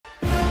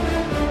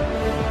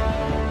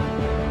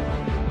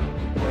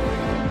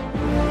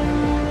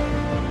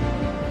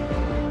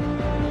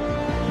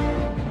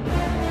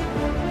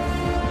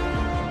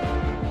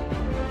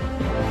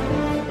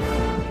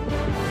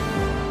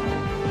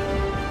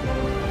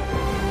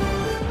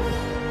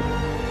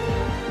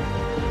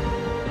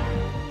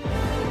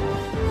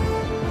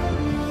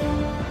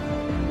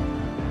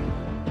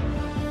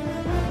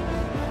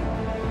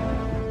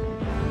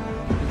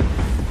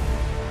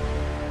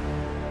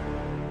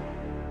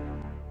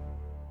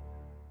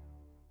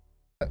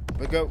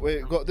We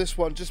got this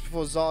one just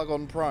before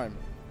Zargon Prime.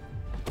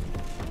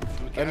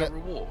 Do we get a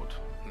reward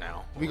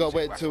now? We got to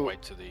wait till. I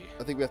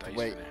think we have to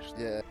wait. Finished?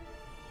 Yeah.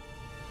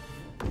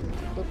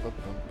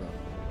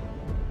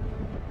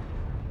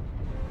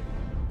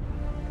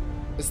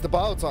 It's the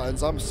Bile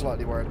Titans I'm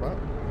slightly worried about.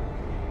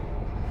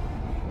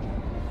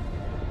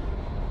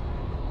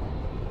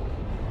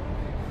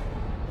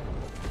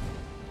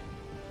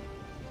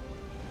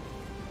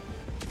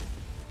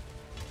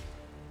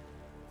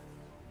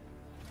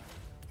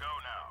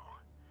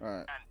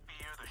 Alright. And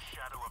fear the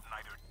shadow of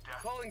neither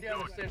death Calling down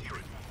nor a sentry.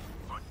 tyranny,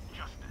 but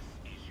justice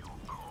is your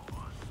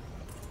cause.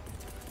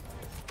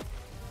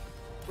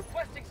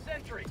 Requesting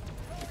sentry.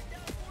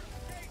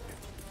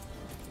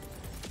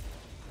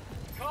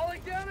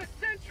 Calling down a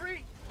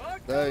sentry.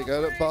 There you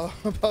go,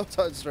 Bile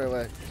Titans straight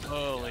away.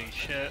 Holy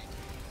shit.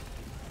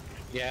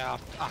 Yeah,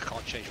 I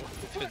can't change what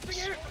Requesting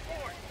air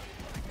support.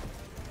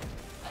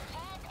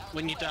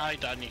 When you die,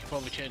 Dan, you can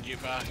probably change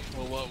it back.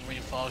 We'll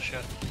reinforce you.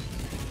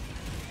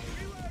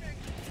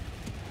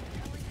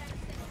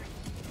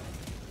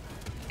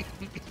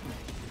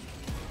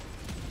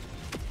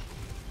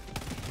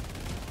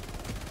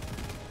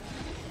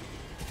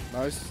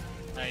 Nice.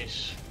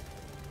 Nice.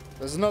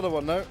 There's another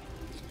one though.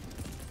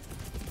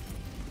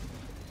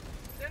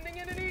 Sending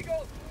in an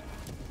eagle.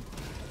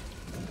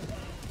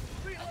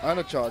 And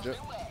a charger.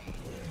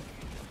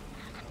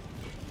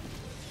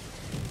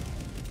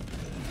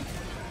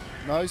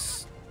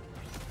 Nice.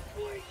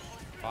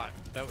 Right,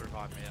 don't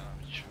revive me.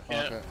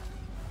 Yeah. Okay.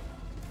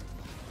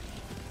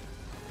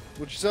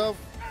 Watch yourself.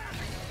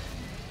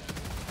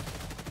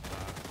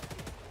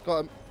 Got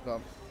him. Got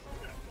him.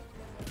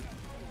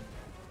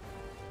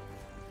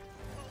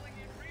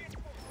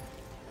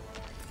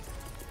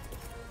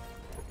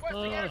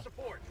 Requesting air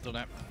support. Done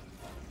it.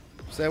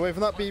 Stay away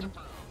from that beam.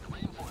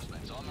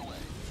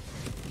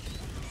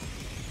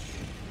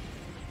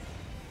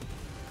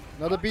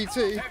 Another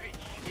BT. Heavy.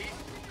 East.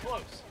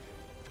 Close.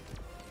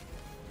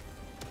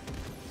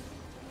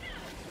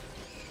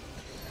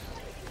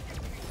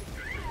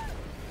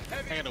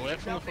 Heavy. Get away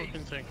from the Southeast.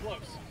 fucking thing.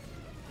 Close.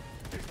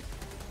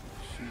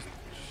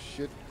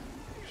 Shit.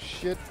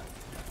 Shit.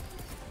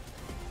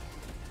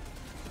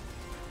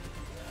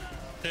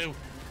 Two.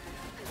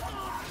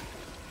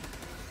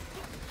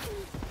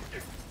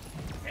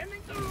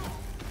 Ending through.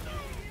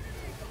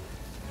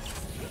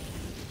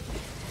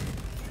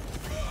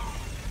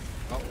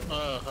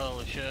 Oh,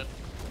 holy shit.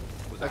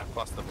 Was that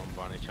cluster bomb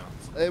by any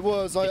chance? It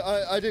was.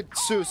 I did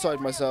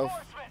suicide myself.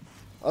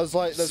 I was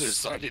like, there's.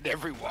 Suicided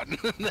everyone.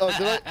 Oh,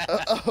 did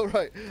I? Oh,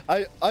 right.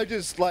 I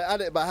just like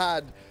had it in my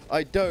hand.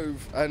 I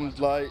dove and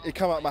like it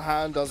came out my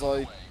hand as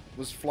I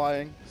was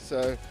flying.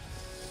 So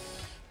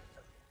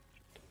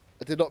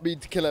I did not mean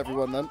to kill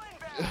everyone then.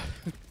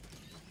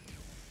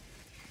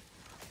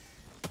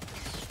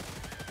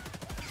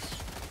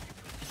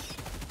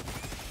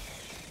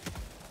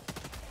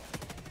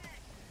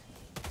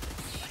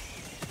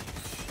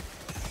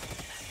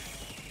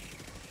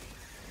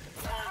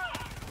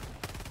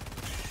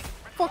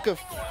 Fuck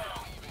off.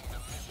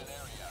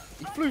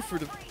 He flew through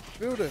the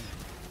building.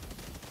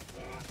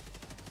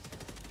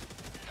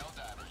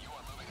 Helldiver, you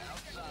are moving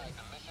outside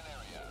the mission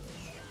area.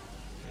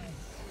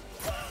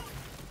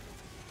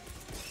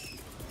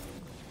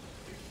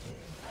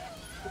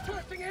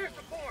 Requesting air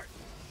support.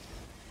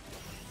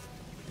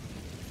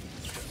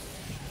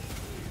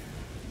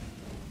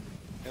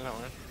 You know,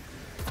 man.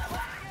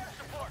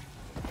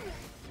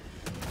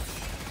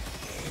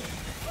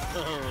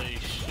 Holy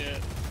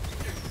shit.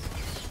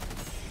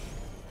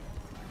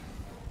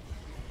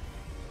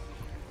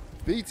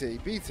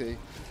 BT.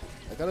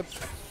 I got a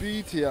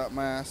BT out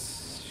my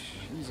ass.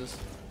 Jesus.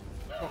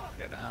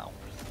 Get out.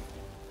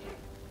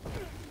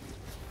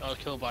 Got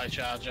killed by a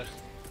charger.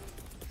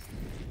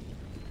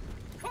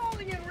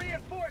 Calling in Oh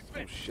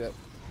reinforcements. shit.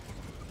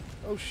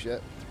 Oh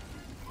shit.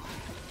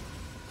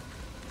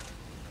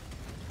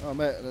 Oh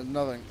mate, there's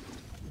nothing.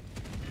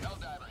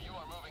 Helldiver, you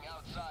are moving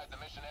outside the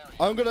mission area.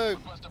 I'm gonna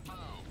Request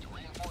approved.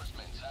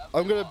 Reinforcements have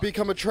I'm gonna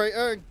become a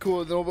traitor and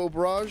call it an orbital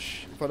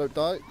barrage if I don't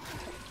die.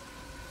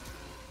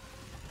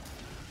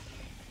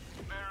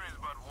 There is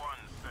but one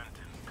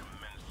sentence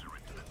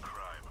commensurate to the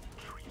crime of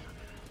treason.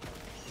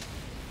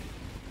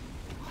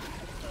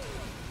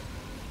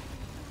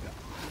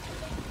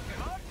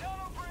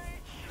 Tunnel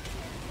breach!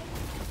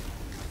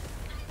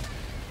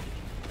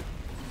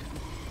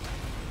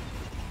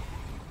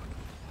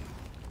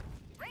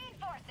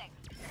 Reinforcing.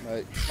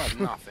 Mate. Like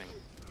nothing.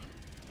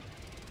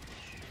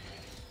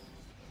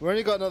 We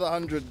only got another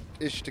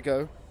 100-ish to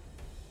go.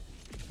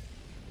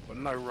 But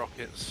no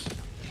rockets.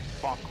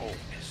 Fuck all.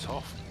 Piss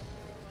off.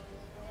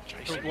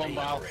 Chasing Took one me.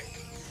 Bile.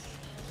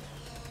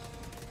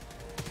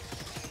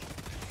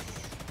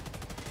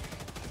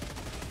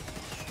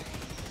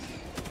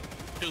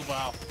 Two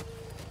Bile.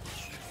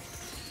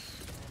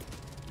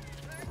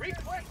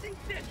 Requesting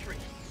sentry.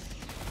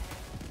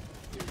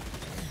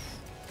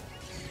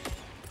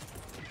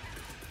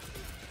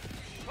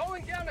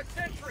 Calling down a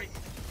sentry.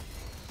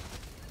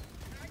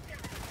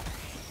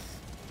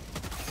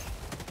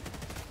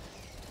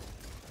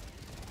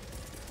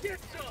 Get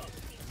some!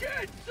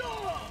 Get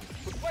some!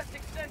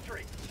 Requesting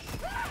sentry.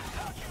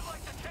 How'd you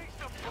like the taste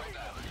of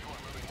freedom? You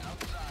are moving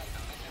outside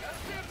the mission.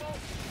 That's simple.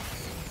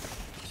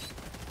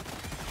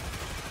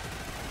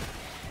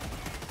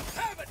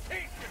 Have a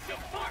taste of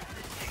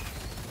democracy.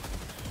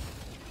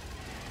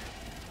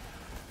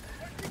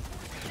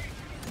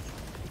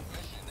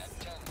 Mission at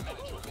 10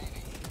 minutes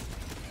remaining.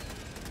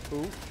 Ooh.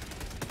 You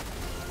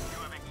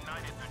have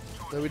ignited the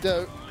torch There we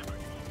go. of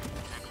liberty.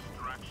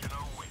 Extraction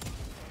awaits.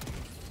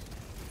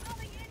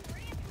 Calling in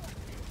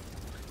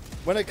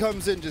reinforcements. When it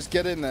comes in, just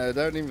get in there.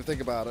 Don't even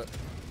think about it.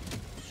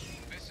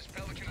 This is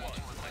Pelican 1.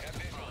 I have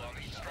visual on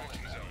the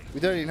extraction zone. We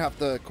don't even have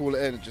to call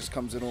it in. It just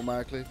comes in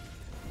automatically.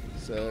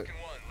 So, Pelican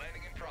 1,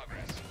 landing in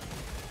progress.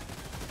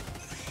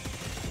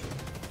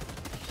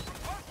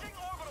 Requesting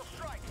orbital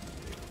strike.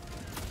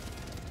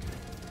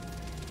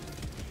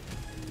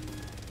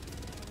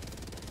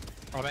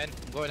 I'm in.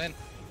 I'm going in.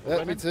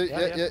 yeah, me too.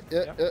 Yeah.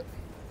 Countdown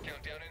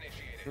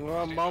initiated. Well,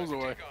 I'm miles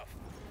away. Take off.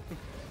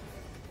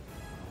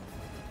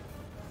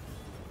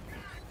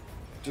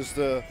 Just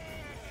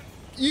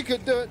you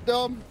could do it,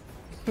 Dom.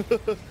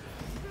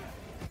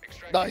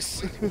 Extraction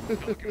Nice. complete.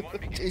 Pelican 1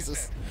 begins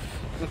Jesus.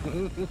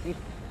 descent.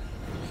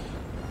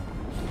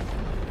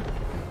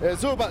 Yeah,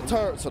 it's all about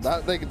turrets on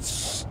that. They can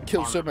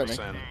kill so many. 100%.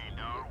 Ain't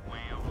our way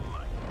of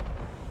life.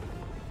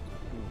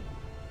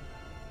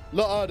 A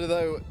lot harder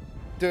though,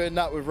 doing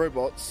that with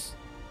robots.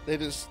 They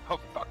just Oh,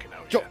 fucking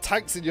hell, drop yeah.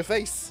 tanks in your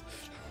face.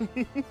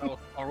 Oh,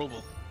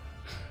 horrible.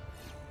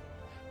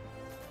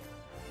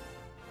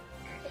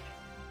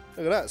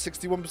 Look at that,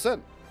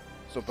 61%.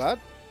 It's not bad.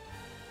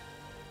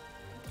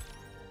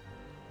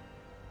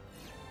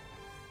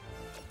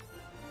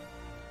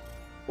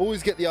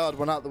 Always get the hard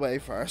one out the way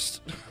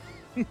first.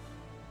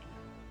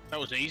 That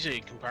was easy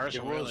in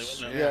comparison, It really,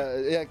 was, wasn't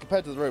it? Yeah,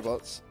 compared to the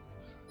robots.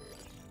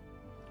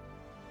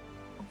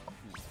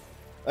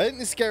 I think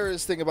the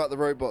scariest thing about the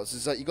robots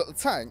is that you got the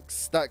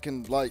tanks that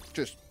can like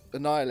just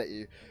annihilate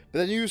you, but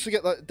then you also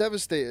get like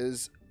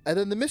devastators, and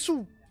then the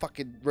missile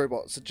fucking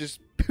robots that just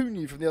poon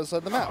you from the other side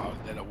of the map. Oh,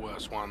 they're the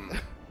worst one.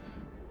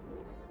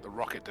 The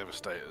rocket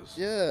devastators.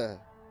 Yeah,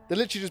 they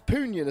literally just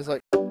poon you, and it's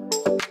like,